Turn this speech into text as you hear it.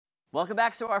Welcome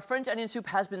back. So our French onion soup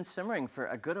has been simmering for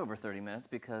a good over 30 minutes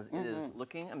because it is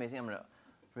looking amazing. I'm gonna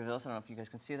reveal this. I don't know if you guys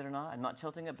can see that or not. I'm not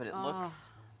tilting it, but it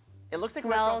looks like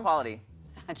restaurant quality.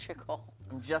 Magical.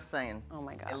 I'm just saying. Oh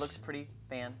my gosh. It looks pretty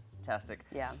fantastic.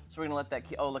 Yeah. So we're gonna let that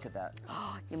oh, look at that.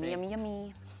 Yummy, yummy,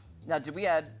 yummy. Now, did we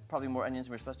add probably more onions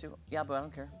than we were supposed to? Yeah, but I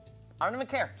don't care. I don't even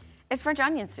care. It's French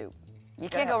onion soup. You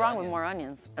can't go wrong with more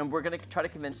onions. And we're gonna try to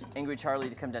convince Angry Charlie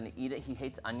to come down to eat it. He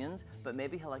hates onions, but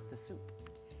maybe he'll like the soup.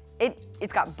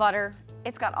 It's got butter.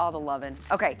 It's got all the lovin'.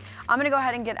 Okay, I'm gonna go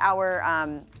ahead and get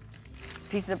our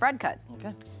pieces of bread cut.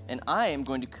 Okay. And I am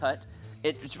going to cut,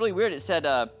 it's really weird. It said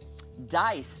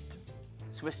diced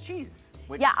Swiss cheese.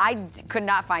 Yeah, I could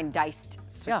not find diced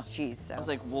Swiss cheese. So. I was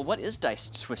like, well, what is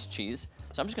diced Swiss cheese?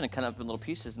 So I'm just gonna cut it up in little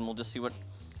pieces and we'll just see if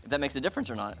that makes a difference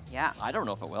or not. Yeah. I don't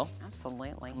know if it will.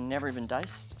 Absolutely. Never even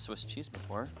diced Swiss cheese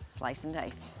before. Slice and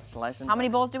dice. Slice and How many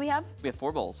bowls do we have? We have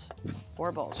 4 bowls.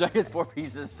 4 bowls. So I guess 4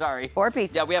 pieces, sorry. 4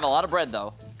 pieces. Yeah, we have a lot of bread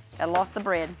though. I lost the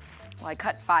bread. Well, I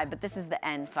cut 5, but this is the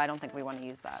end, so I don't think we want to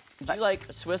use that. Do you like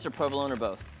Swiss or provolone or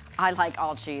both? I like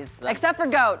all cheese, except for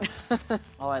goat.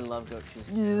 Oh, I love goat cheese.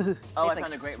 Oh, I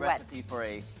found a great recipe for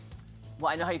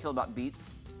well, I know how you feel about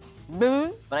beets.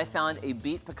 Boom. But I found a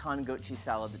beet pecan goat cheese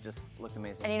salad that just looked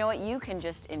amazing. And you know what? You can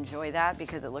just enjoy that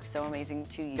because it looks so amazing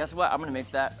to you. Guess what? I'm gonna make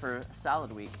that for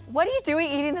salad week. What are you doing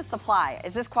eating the supply?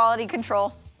 Is this quality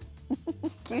control?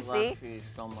 QC? I love cheese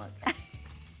so much.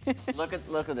 look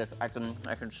at this. I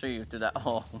can see you through that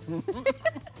hole.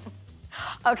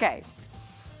 Okay.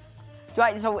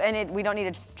 We don't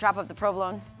need to chop up the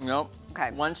provolone? Nope.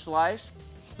 Okay. 1 slice,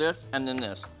 this, and then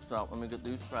this. So let me get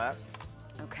these back.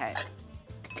 Okay.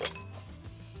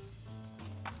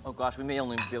 Oh gosh, we may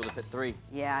only be able to fit 3.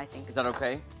 Yeah, I think so. Is that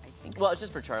okay? I think so. Well, it's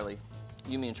just for Charlie.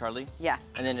 You, me, and Charlie. Yeah.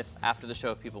 And then if after the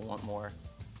show, if people want more,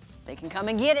 they can come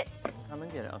and get it. come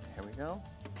and get it. Okay, here we go.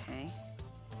 Okay.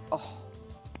 Oh.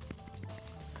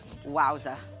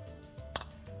 Wowza.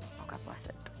 Oh, God bless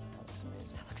it. That looks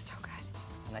amazing. That looks so good.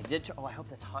 And I did, I hope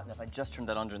that's hot enough. I just turned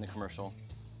that on during the commercial.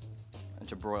 And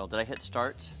to broil. Did I hit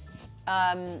start?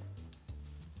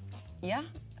 Yeah,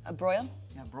 a broil?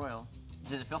 Yeah, broil.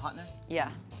 Did it feel hot in there? Yeah.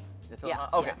 Did it feel Yeah,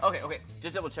 hot? Okay, yeah. okay.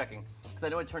 Just double checking. Because I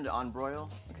know I turned it on broil.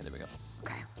 Okay, there we go.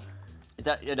 Okay. Is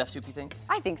that enough soup, you think?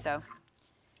 I think so.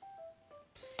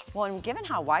 Well, and given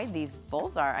how wide these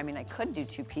bowls are, I mean, I could do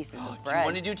 2 pieces of bread. Do you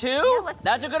want to do 2? Yeah,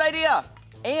 That's a good idea.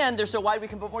 And they're so wide we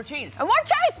can put more cheese. And more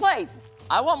cheese, please.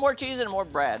 I want more cheese and more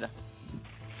bread.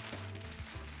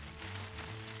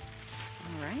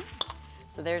 All right.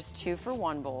 So there's 2 for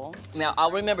 1 bowl. Now,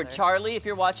 I'll remember, Charlie, if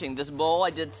you're watching, this bowl I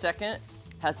did second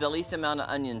has the least amount of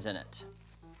onions in it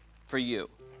for you.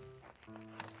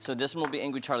 So this one will be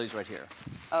Angry Charlie's right here.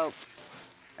 Oh,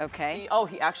 okay. See? Oh,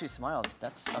 he actually smiled.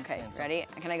 That's Okay, ready?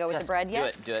 Can I go with the bread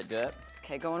yet? Do it.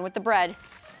 Okay, going with the bread.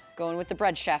 Going with the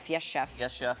bread, chef. Yes, chef.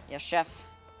 Yes, chef. Yes, chef.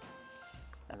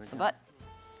 That's the butt.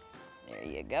 There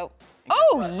you go. And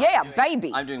Oh, what? yeah,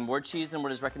 baby. I'm doing more cheese than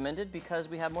what is recommended because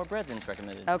we have more bread than is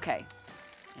recommended. Okay.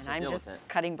 And So I'm deal with just it.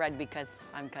 cutting bread because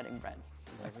I'm cutting bread.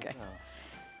 There we Okay. go.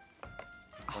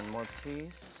 One more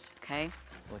piece. Okay.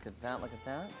 Look at that, look at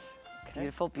that. Okay.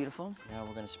 Beautiful, beautiful. Now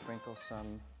we're gonna sprinkle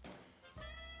some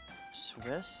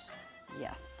Swiss.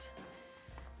 Yes.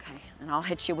 Okay, and I'll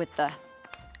hit you with the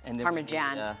And then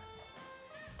Parmesan. We, It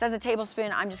says a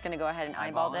tablespoon. I'm just gonna go ahead and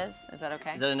eyeball Eyeball it. this. Is that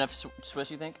okay? is that enough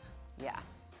Swiss, you think? Yeah.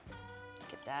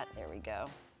 Get that. There we go.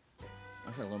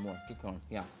 Okay, a little more. Keep going.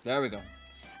 Yeah, there we go.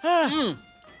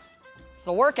 It's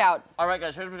a workout. All right,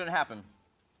 guys, here's what's gonna happen.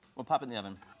 We'll pop it in the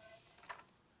oven.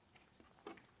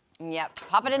 Yep.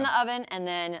 Pop it in the oven and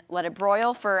then let it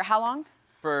broil for how long?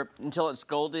 Until it's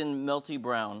golden, melty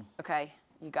brown. Okay.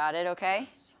 You got it, okay?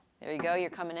 Yes. There you go. You're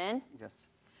coming in. Yes.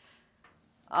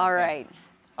 All right.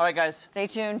 All right, guys. Stay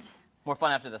tuned. More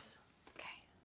fun after this.